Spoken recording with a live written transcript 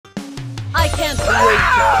can't wait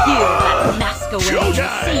to peel that mask away and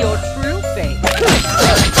see your true face.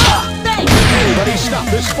 Everybody stop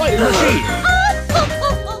this fighting machine!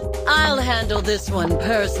 I'll handle this one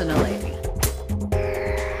personally.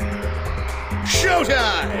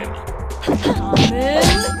 Showtime!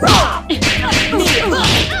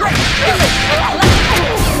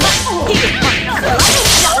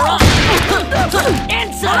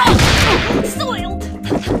 Soiled!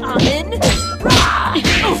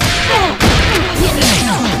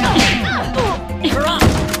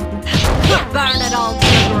 Burn it all to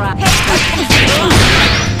the ground.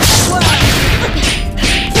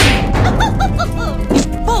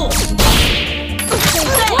 Fool!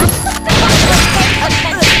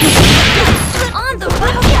 On the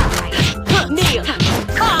road! Kneel!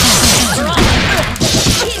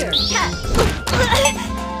 Here!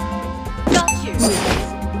 Got you!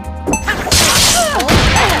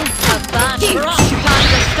 Time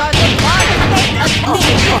to start the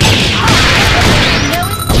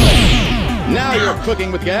Now you're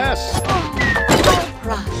cooking with gas!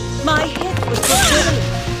 My hit was legitimate.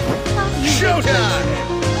 Showtime!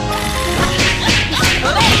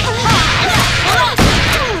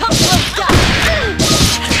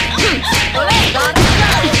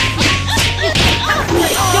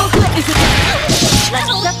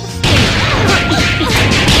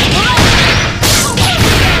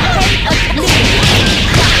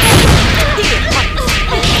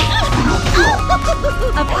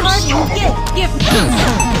 A parting gift. Give me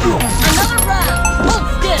another round. Hold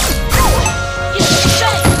still.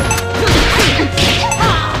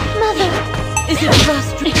 Mother, is it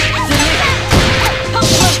frustrating?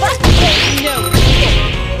 No.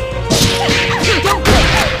 Don't quit.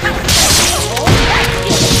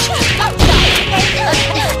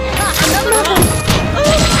 Another round.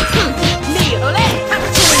 Me, Ole.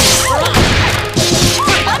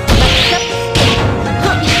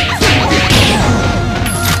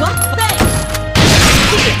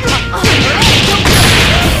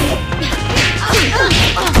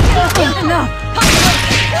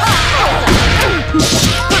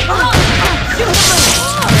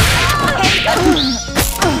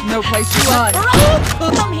 No place to run.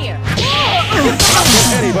 Come here.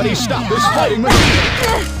 Anybody stop this fighting machine!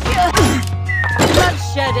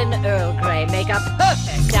 Bloodshed and Earl Grey make a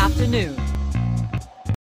perfect afternoon.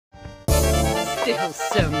 Still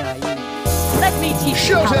so naive. Let me teach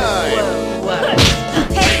you how the world works.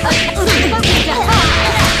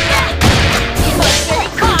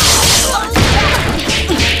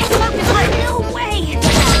 No way!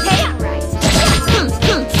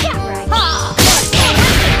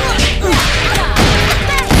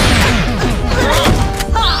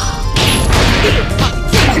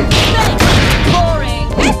 Boring!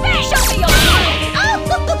 Show me your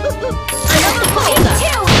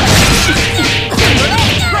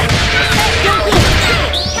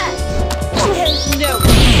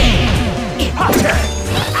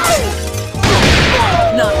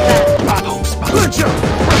Not bad. Good job!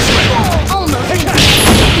 Almost.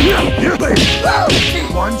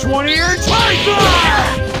 120-inch high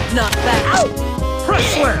Not bad. Press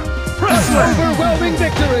slam! Press slam! Overwhelming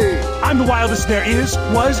victory! I'm the wildest there is,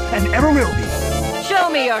 was, and ever will be. Show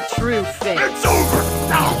me your true face. It's over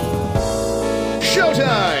now!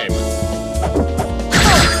 Showtime!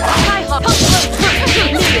 High hop.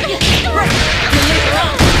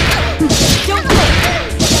 Don't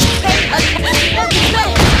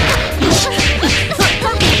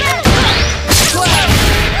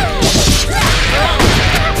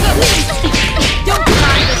Don't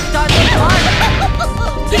try to start the party.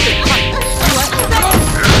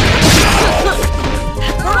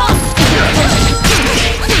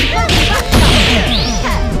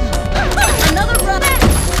 Another run.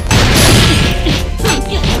 Let's set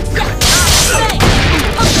the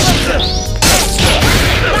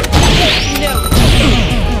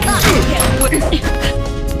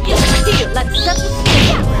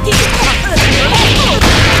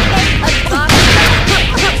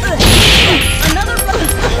Another run.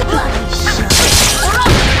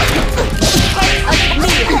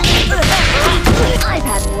 I've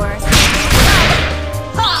had worse.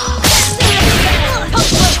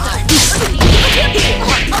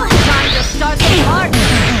 Time to start the party.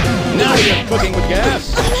 Now you're cooking with gas!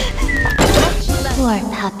 Poor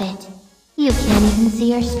puppet. You can't even see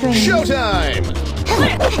your strings. Showtime!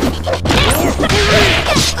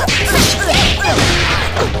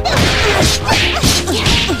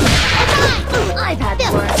 I've had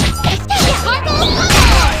worse.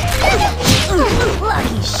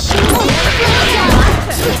 Lucky shit.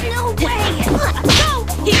 No way.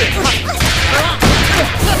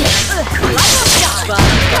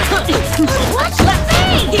 Go. Watch left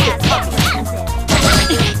me!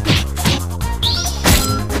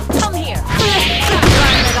 Come here!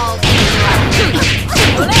 Run it all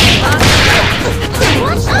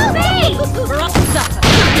watch me! Bottoms up!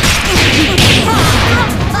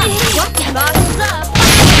 Bottoms up!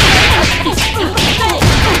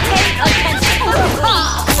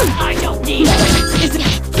 I don't need it! Is it?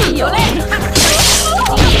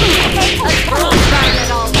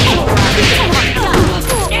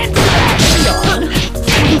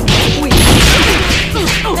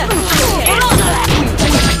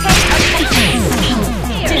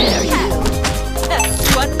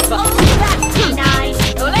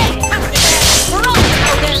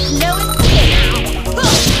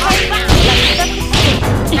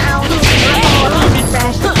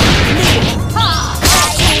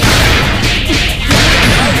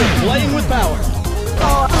 Playing with power.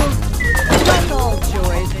 That's all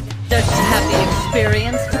joy. Does she have the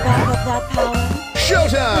experience to back up that power?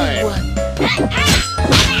 Showtime!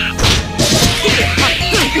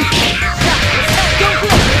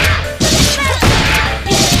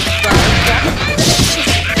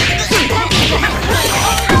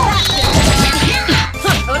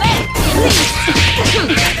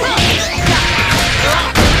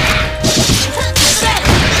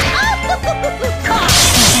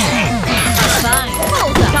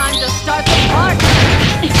 Time to start the party!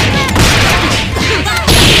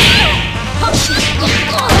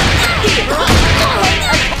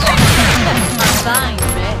 Fine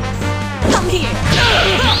mix. Come here!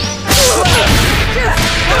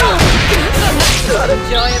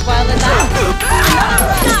 Enjoy it while it's out.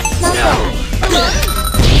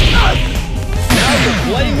 Now you're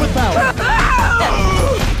playing with power.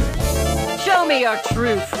 Show me your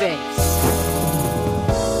true face.